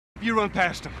You run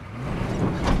past him.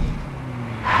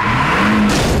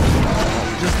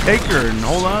 Just take her and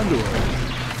hold on to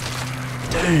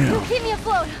her. Damn. You keep me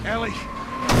afloat. Ellie!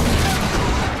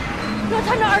 No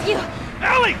time to argue.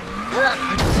 Ellie!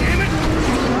 Damn it!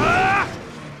 Ah!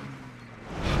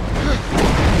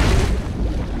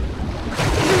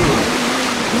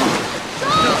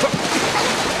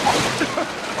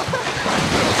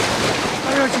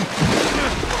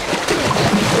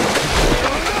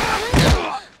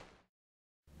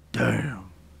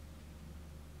 Damn.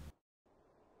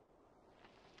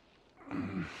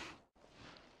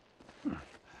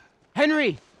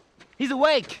 Henry! He's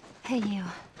awake! Hey, you.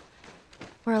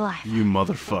 We're alive. You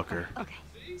motherfucker. Okay.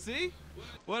 See?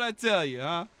 What'd I tell you,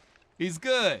 huh? He's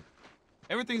good.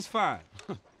 Everything's fine.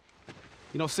 You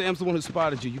know, Sam's the one who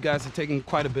spotted you. You guys are taking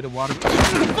quite a bit of water.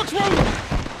 What's wrong?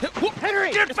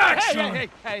 Henry! Get back, hey, son!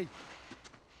 hey!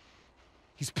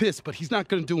 He's pissed, but he's not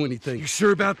gonna do anything. You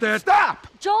sure about that? Stop!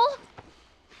 Joel?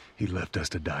 He left us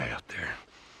to die out there.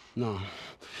 No,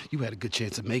 you had a good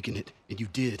chance of making it, and you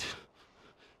did.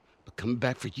 But coming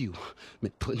back for you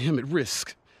meant putting him at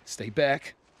risk. Stay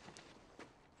back.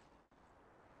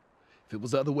 If it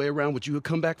was the other way around, would you have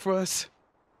come back for us?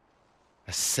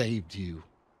 I saved you.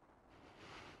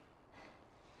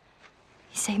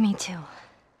 You saved me too.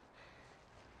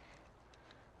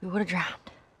 We would have drowned.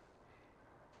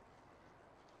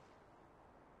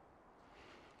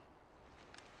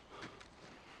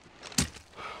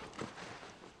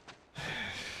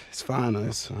 It's fine,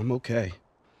 I'm okay.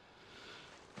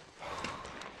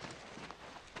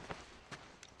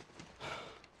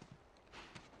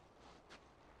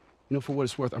 You know, for what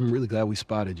it's worth, I'm really glad we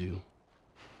spotted you.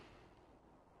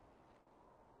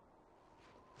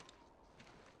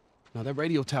 Now, that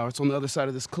radio tower, it's on the other side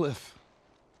of this cliff.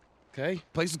 Okay?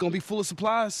 Place is gonna be full of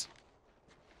supplies.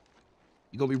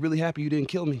 You're gonna be really happy you didn't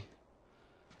kill me.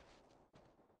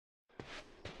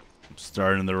 I'm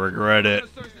starting to regret it.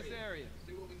 Let's search this area.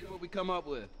 See what we come up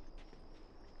with.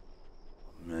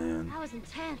 Man, That was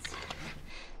intense.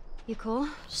 You cool?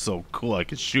 so cool I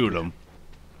could shoot him.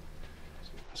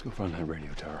 Let's go find that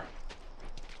radio tower.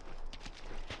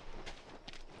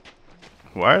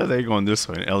 Why are they going this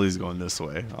way and Ellie's going this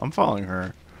way? I'm following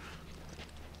her.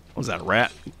 What was that,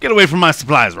 rat? Get away from my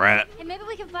supplies, rat. Hey, maybe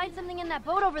we can find something in that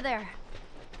boat over there.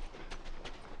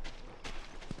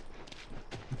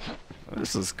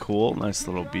 This is cool. Nice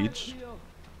little beach.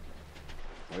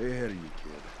 Way ahead of you,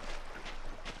 kid.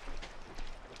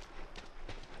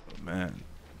 Oh, man.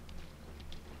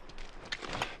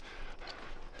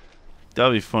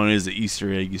 That'd be funny as an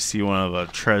Easter egg. You see one of a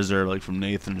treasure like from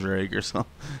Nathan Drake or something.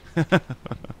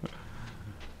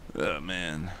 Oh,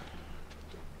 man.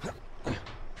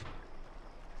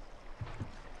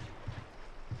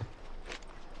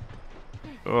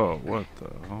 Oh, what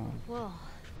the hell? Whoa.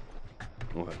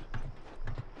 What?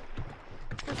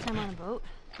 First time on a boat.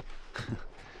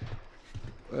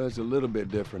 Well, it's a little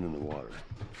bit different in the water.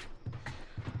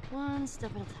 One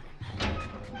step at a time.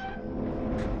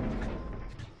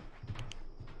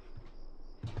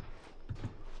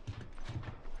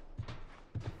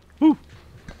 Woo.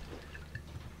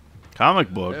 Comic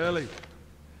book. Ellie,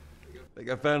 think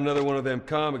I found another one of them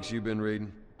comics you've been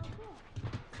reading.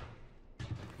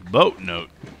 Boat note.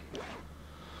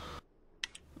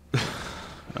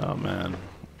 Oh, man.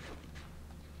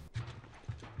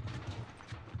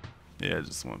 Yeah, I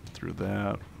just went through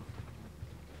that.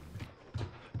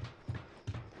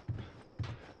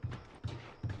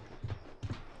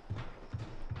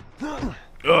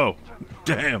 Oh,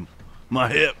 damn. My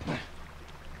hip.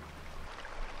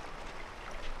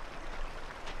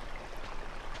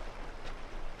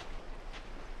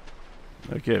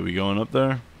 Okay, we going up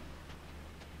there?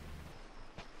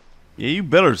 Yeah, you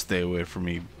better stay away from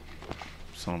me,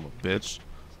 son of a bitch.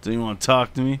 Do you want to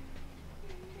talk to me?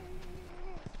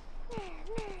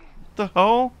 What the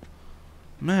hell?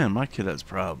 Man, my kid has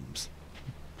problems.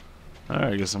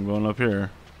 Alright, I guess I'm going up here.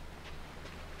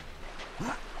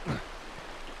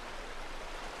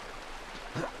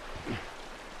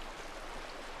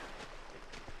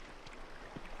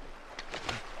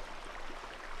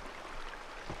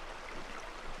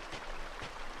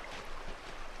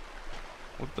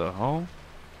 What the hell?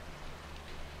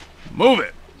 Move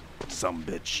it, some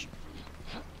bitch.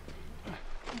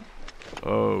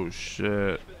 Oh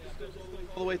shit.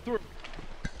 All the way through.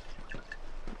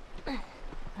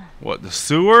 What, the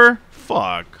sewer?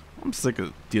 Fuck. I'm sick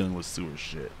of dealing with sewer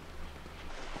shit.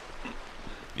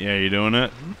 Yeah, you doing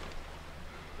it?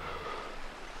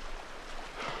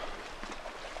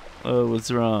 Oh,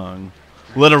 what's wrong?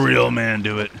 Let a real man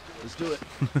do it. Let's do it.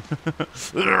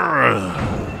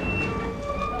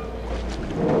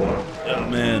 Oh,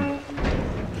 man.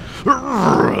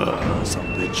 Some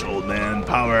bitch, old man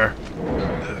power.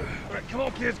 Alright, come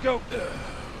on, kids, go.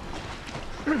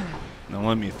 Now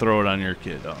let me throw it on your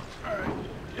kid. Oh. Alright,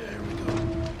 yeah, here we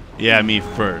go. Yeah, me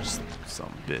first.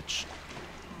 Some bitch.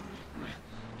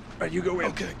 Alright, you go in.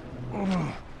 Okay.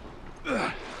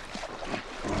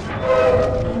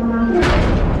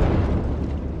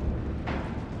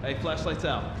 Hey, flashlights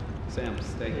out. Sam,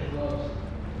 stay here.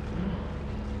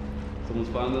 Someone's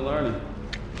finally learning.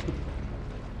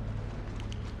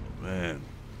 Man.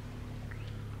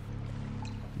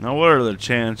 Now what are the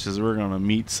chances we're gonna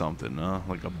meet something, huh?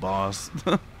 Like a boss?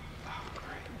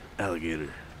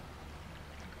 Alligator.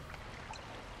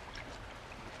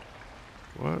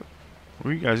 What?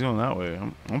 Where are you guys going that way?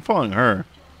 I'm following her.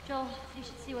 Joel, you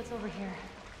should see what's over here.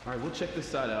 All right, we'll check this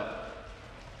side out.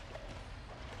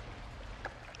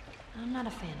 I'm not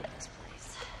a fan of this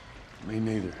place. Me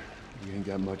neither. We ain't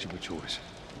got much of a choice.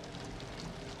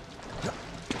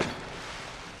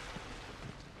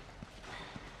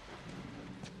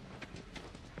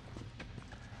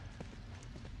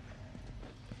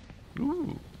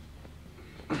 Ooh.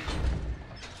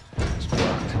 It's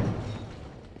locked.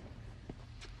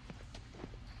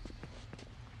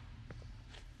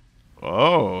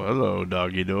 Oh, hello,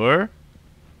 doggy door.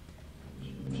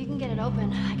 If you can get it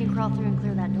open, I can crawl through and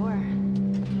clear that door.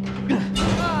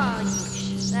 Oh,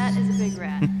 yeesh. That is a big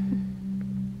rat.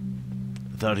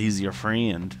 I thought he's your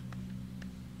friend.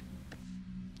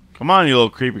 Come on, you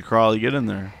little creepy crawly, get in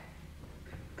there.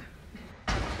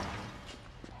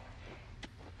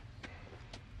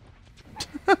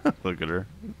 Look at her.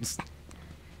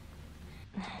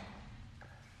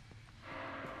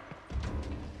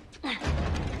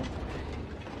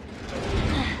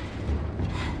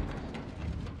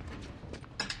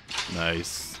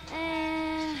 Nice.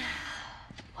 And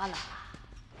voila.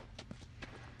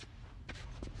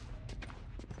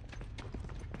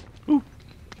 Ooh.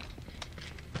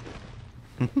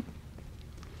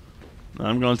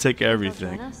 I'm gonna take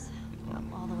everything. Join us?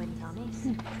 All the way to Tommy's?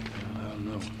 I don't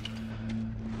know.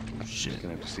 Shit. Just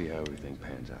gonna have to see how everything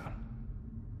pans out.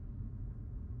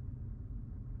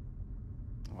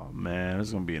 Oh man,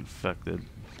 it's gonna be infected.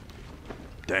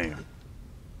 Damn.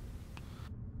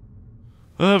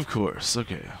 Of course.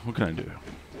 Okay, what can I do?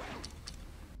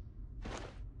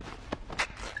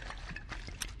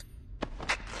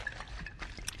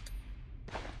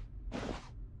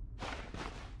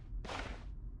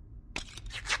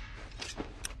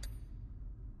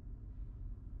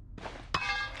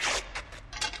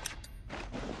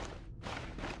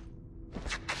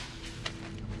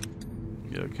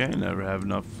 Yeah, okay, never have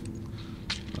enough.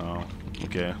 Oh,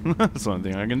 okay. That's the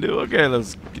only thing I can do. Okay,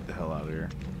 let's get the hell out of here.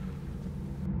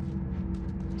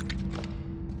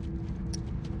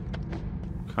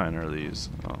 What kind are these?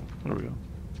 Oh, there we go.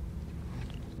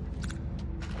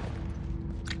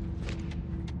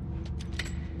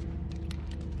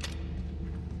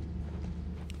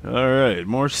 Alright,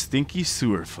 more stinky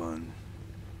sewer fun.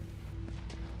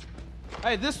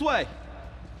 Hey, this way.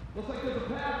 Looks like there's a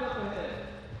path up ahead.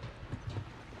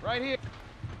 Right here.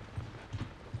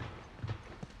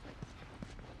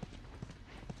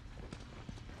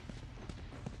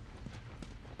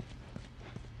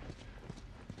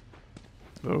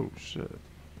 Oh, shit.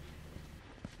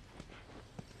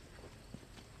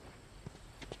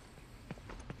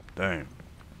 Damn.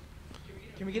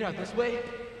 Can we get out this way?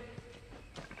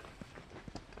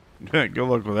 Good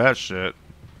luck with that shit.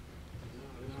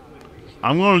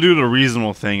 I'm gonna do the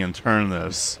reasonable thing and turn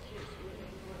this.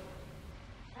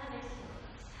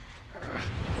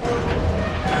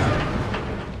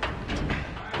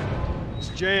 It's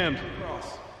jammed.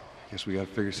 Guess we gotta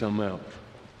figure something out.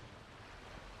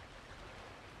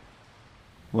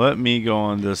 Let me go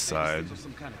on this side. There's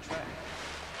some kind of trap.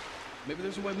 Maybe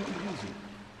there's a way we can use it.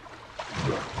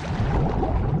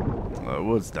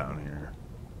 What's down here?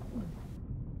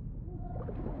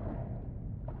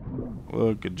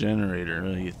 Look, a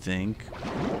generator, you think?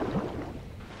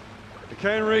 I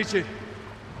can't reach it.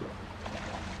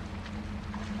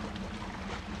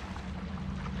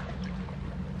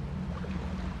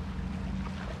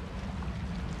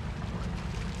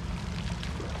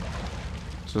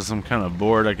 So some kind of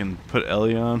board I can put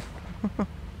Ellie on?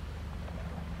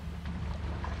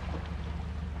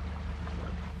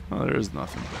 Oh, there is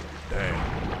nothing. Dang.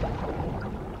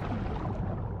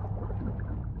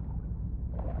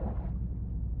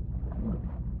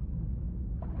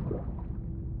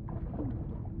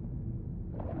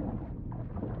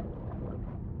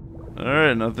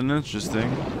 Alright, nothing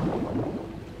interesting.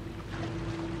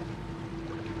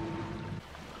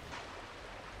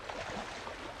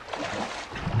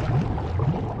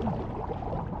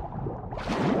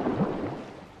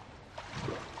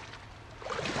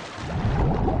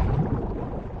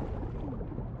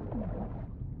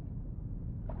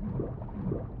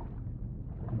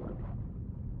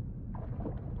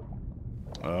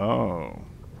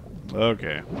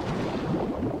 Okay.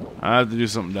 I have to do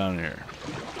something down here.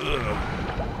 Ugh.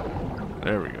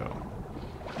 There we go.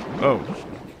 Oh.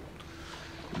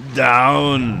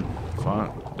 Down.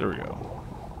 Fine. There we go.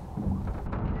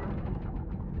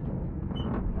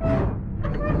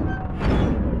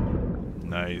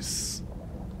 Nice.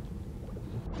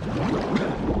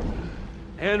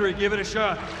 Henry, give it a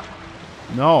shot.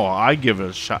 No, I give it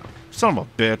a shot. Son of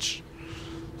a bitch.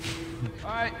 All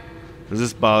right. Does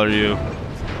this bother you?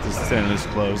 Just standing this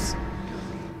close.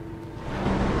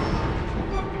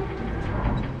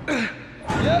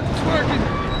 Yep, it's working.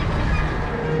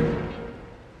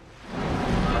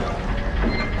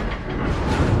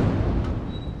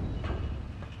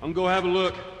 I'm gonna have a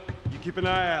look. You keep an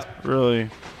eye out. Really?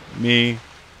 Me?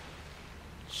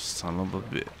 Son of a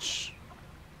bitch.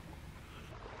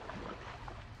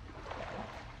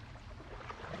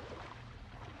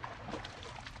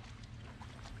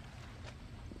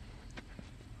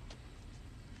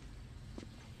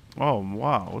 Oh,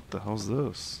 wow. What the hell's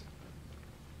this?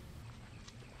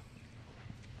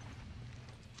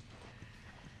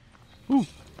 Ooh.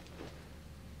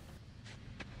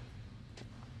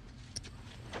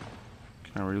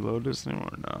 Can I reload this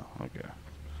anymore? No. Okay.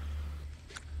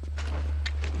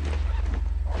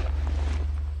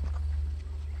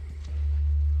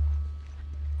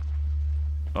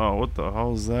 Oh, what the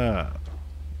hell is that?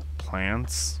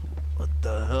 Plants? What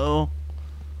the hell?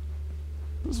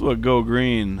 This is what go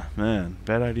green. Man,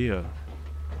 bad idea.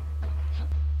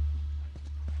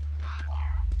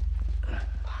 The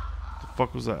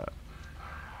fuck was that?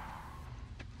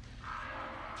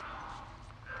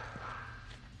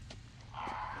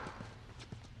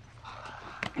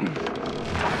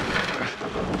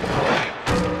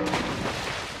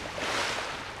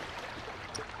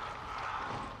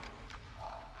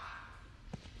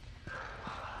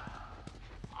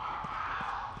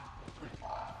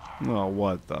 Oh,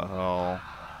 what the hell?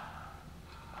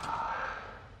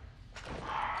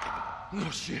 Oh,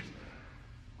 shit.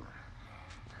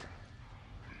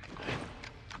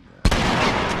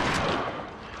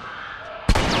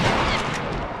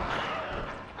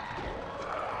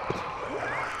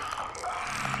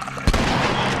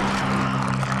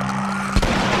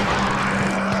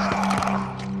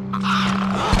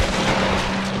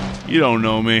 You don't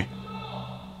know me.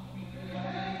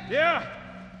 Yeah.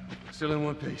 Still in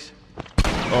one piece.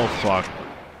 Oh, fuck.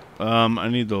 I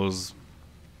need those.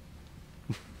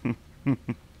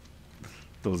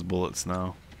 Those bullets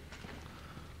now.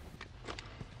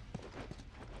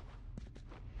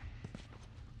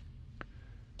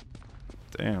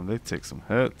 Damn, they take some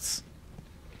hits.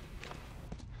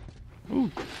 Ooh.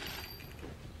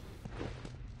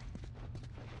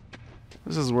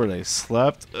 This is where they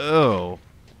slept? Oh.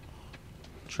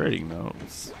 Trading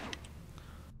notes.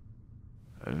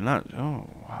 I did not. Oh,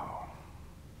 wow.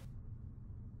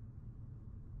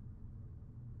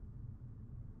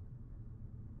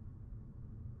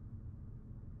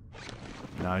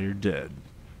 Now you're dead.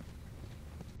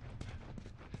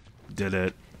 Did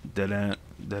it. Didn't.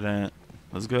 Didn't.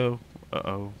 Let's go.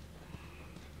 Uh-oh.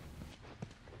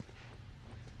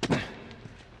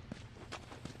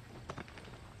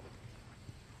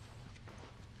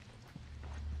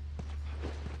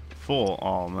 Full.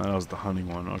 Oh, man, that was the hunting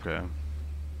one. Okay.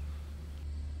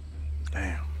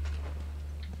 Damn.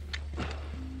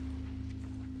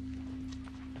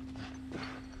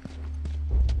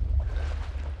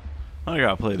 I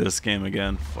gotta play this game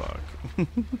again. Fuck.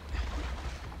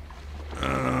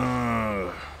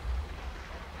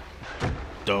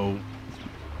 Dope.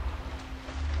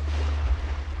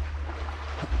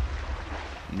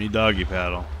 Me doggy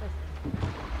paddle.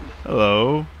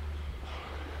 Hello.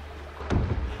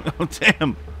 Oh,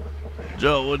 damn.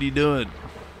 Joe, what are you doing?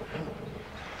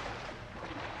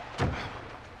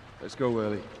 Let's go,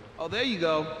 Ellie. Oh, there you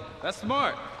go. That's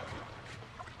smart.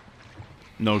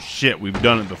 No shit, we've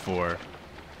done it before.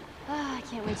 I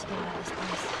can't wait to get out of this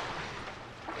place.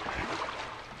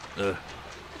 Ugh.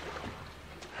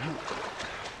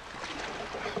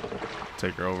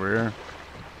 Take her over here.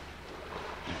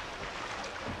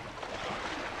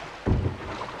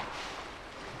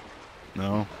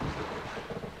 No.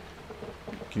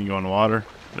 Can you go in the water?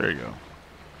 There you go.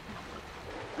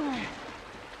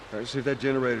 All right, see if that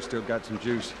generator still got some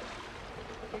juice.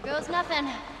 Here goes nothing.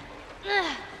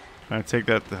 Can I take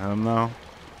that to him now?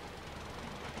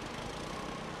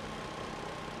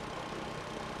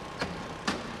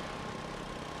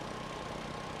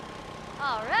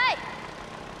 All right.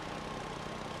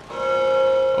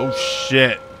 Oh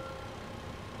shit.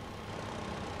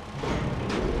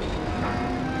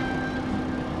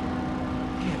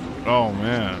 Oh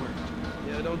man.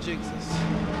 Yeah, don't jinx us.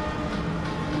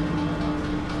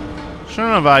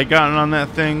 Shouldn't have I gotten on that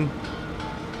thing?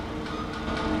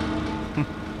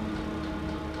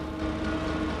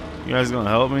 You guys gonna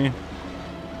help me?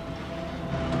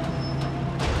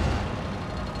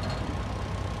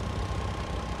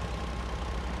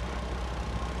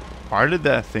 Why did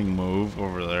that thing move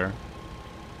over there?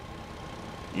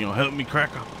 You know, help me,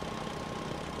 cracker.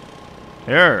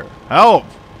 Here, help!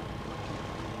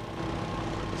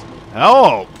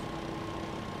 Help!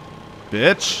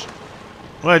 Bitch!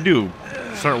 What'd I do?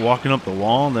 Start walking up the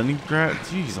wall and then he grabbed.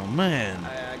 Jeez, oh man.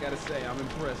 I gotta say, I'm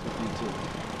impressed with you two.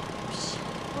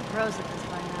 We're pros at this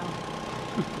by now.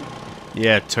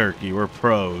 Yeah, turkey, we're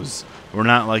pros. We're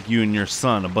not like you and your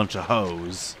son, a bunch of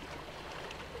hoes.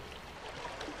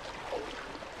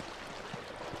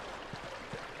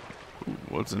 Ooh,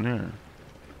 what's in here?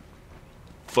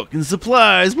 Fucking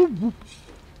supplies. Woo, woo.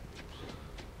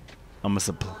 I'm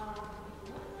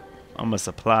a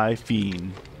supply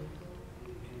fiend.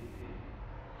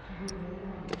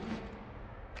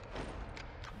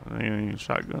 I ain't even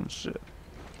shotgun shit.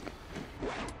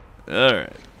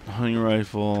 Alright. Hunting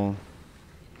rifle.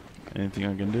 Anything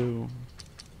I can do?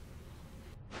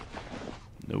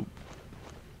 Nope.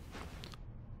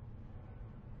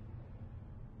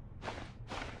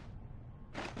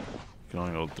 Can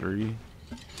only hold 3.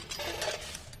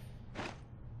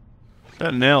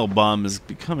 That nail bomb is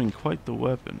becoming quite the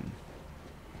weapon.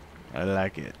 I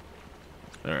like it.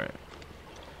 Alright.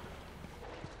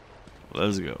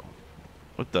 Let's go.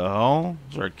 What the hell?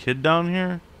 Is there a kid down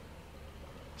here?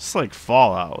 It's like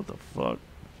Fallout. What the fuck?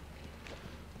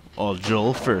 Oh,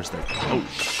 Joel first. Oh.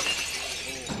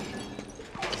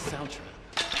 Soundtrack.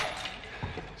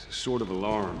 It's a sort of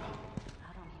alarm.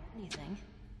 I don't hear anything.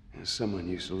 And someone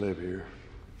used to live here.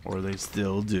 Or they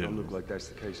still do. Don't look like that's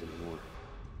the case anymore.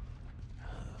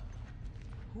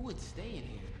 Who would stay in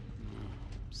here?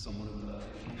 Someone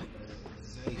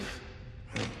safe.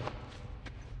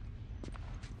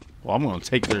 Well, I'm gonna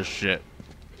take their shit.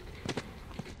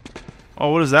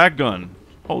 Oh, what is that gun?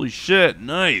 Holy shit,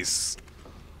 nice.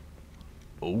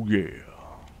 Oh yeah.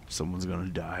 Someone's gonna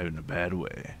die in a bad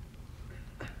way.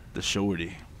 The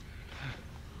shorty.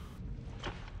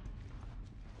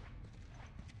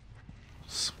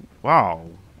 Wow.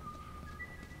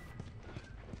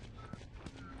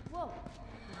 Whoa.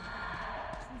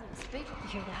 Sounds like a space. You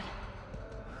hear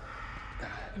that?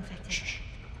 Infected. Shh.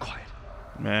 Quiet.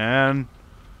 Man.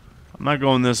 I'm not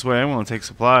going this way. I want to take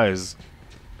supplies.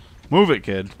 Move it,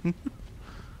 kid.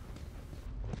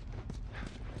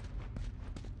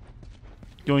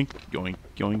 Yoink, yoink,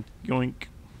 yoink, yoink.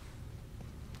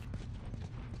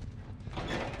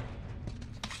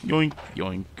 Yoink,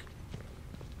 yoink.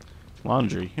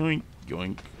 Laundry. Yoink,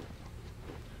 yoink.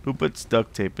 Who puts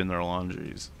duct tape in their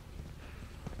laundries?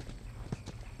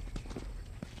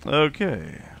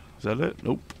 Okay. Is that it?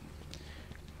 Nope.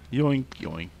 Yoink,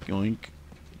 yoink, yoink.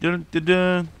 Dun, dun,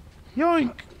 dun.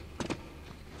 Yoink.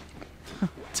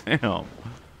 Damn.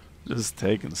 Just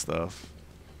taking stuff.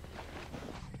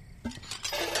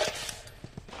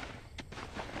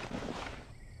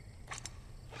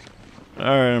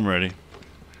 Alright, I'm ready.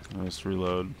 Let's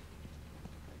reload.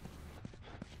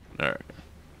 Alright.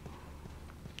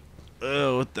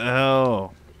 Oh, what the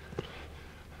hell?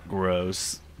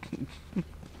 Gross.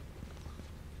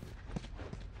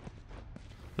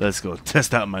 Let's go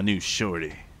test out my new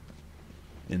shorty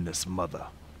in this mother.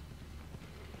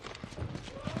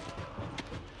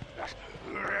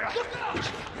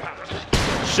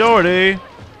 Shorty!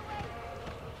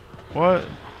 What?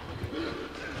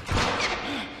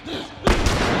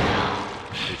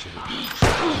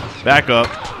 Back up.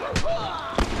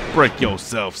 Break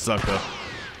yourself, sucker.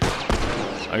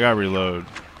 I gotta reload.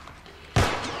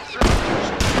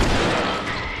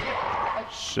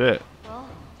 Shit. Well,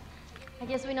 I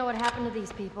guess we know what happened to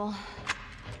these people.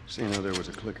 Seeing how there was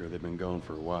a clicker, they've been gone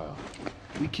for a while.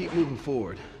 We keep moving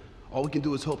forward. All we can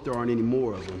do is hope there aren't any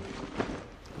more of them.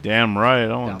 Damn right, I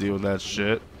don't want to deal with that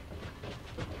shit.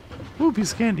 Ooh,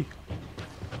 piece of candy.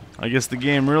 I guess the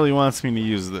game really wants me to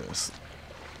use this.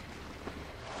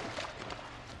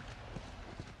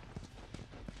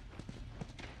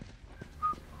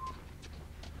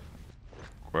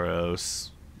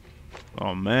 Gross.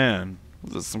 Oh man,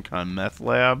 was this some kind of meth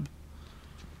lab?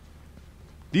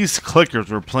 These clickers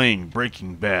were playing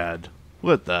Breaking Bad.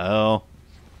 What the hell?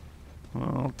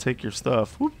 Well, I'll take your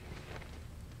stuff. Whoop.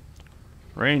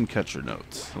 Rain catcher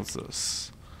notes. What's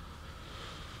this?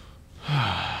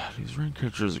 These rain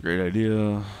catchers are a great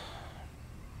idea.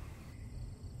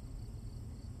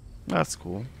 That's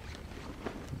cool.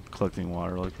 Collecting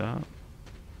water like that.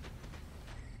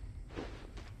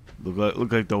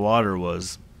 Look like the water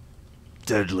was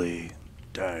deadly.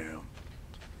 Damn.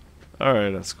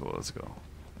 Alright, that's cool. Let's go.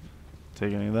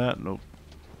 Take any of that? Nope.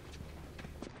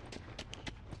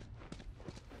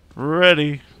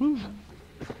 Ready. Whew.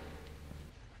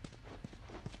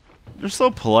 They're so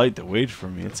polite to wait for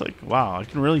me. It's like, wow, I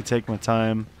can really take my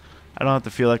time. I don't have to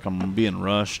feel like I'm being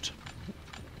rushed.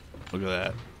 Look at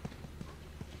that.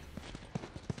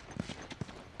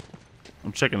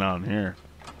 I'm checking out in here.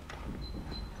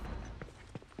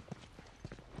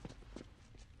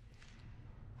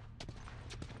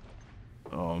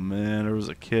 Oh man, there was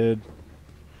a kid.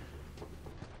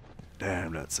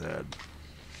 Damn, that's sad.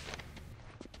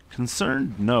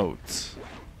 Concerned notes.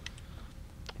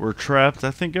 We're trapped.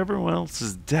 I think everyone else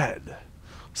is dead.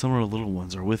 Some of our little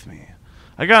ones are with me.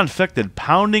 I got infected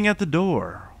pounding at the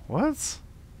door. What?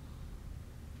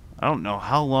 I don't know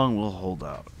how long we'll hold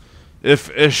out. If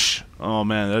Ish... Oh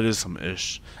man, that is some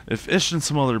Ish. If Ish and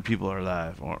some other people are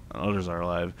alive, or others are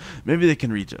alive, maybe they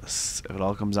can reach us. If it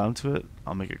all comes down to it,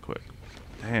 I'll make it quick.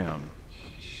 Damn.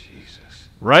 Jesus.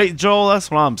 Right, Joel? That's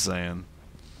what I'm saying.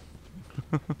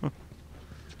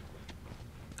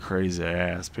 Crazy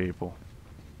ass people.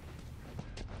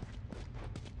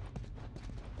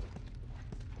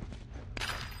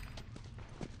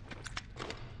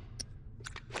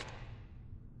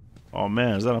 Oh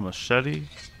man, is that a machete?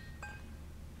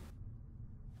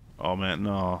 Oh man,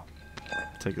 no.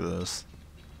 Take this.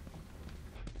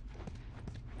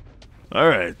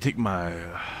 Alright, take my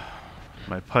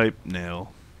pipe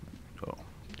nail. Oh.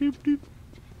 Doop doop.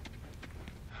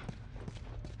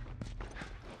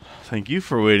 Thank you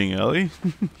for waiting, Ellie.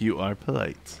 You are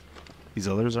polite. These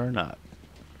others are not.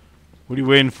 What are you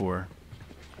waiting for?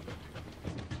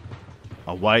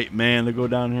 A white man to go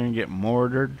down here and get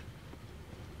murdered?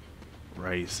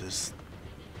 Racist.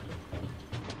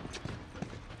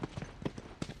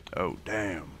 Oh,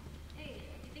 damn.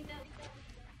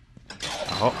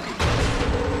 Oh.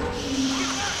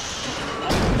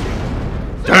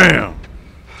 Damn!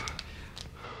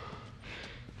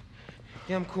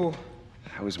 Yeah, I'm cool.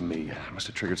 That was me. I must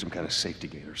have triggered some kind of safety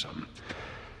gate or something.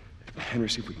 Henry,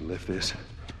 see if we can lift this.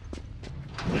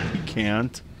 You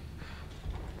can't.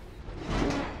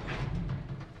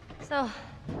 So,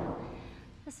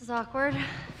 this is awkward.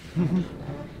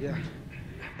 Yeah,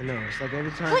 I know. It's like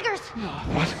every time. Clickers!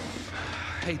 What?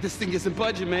 Hey, this thing isn't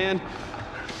budging, man.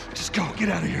 Just go. Get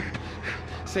out of here.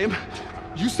 Sam,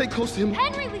 you stay close to him.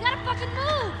 Henry, we gotta fucking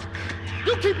move!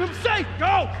 You keep him safe.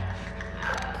 Go!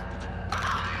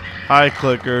 Hi,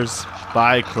 clickers.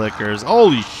 Bye, clickers.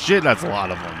 Holy shit, that's a lot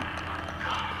of them.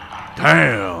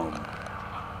 Damn.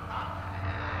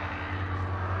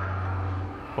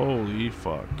 Holy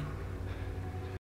fuck.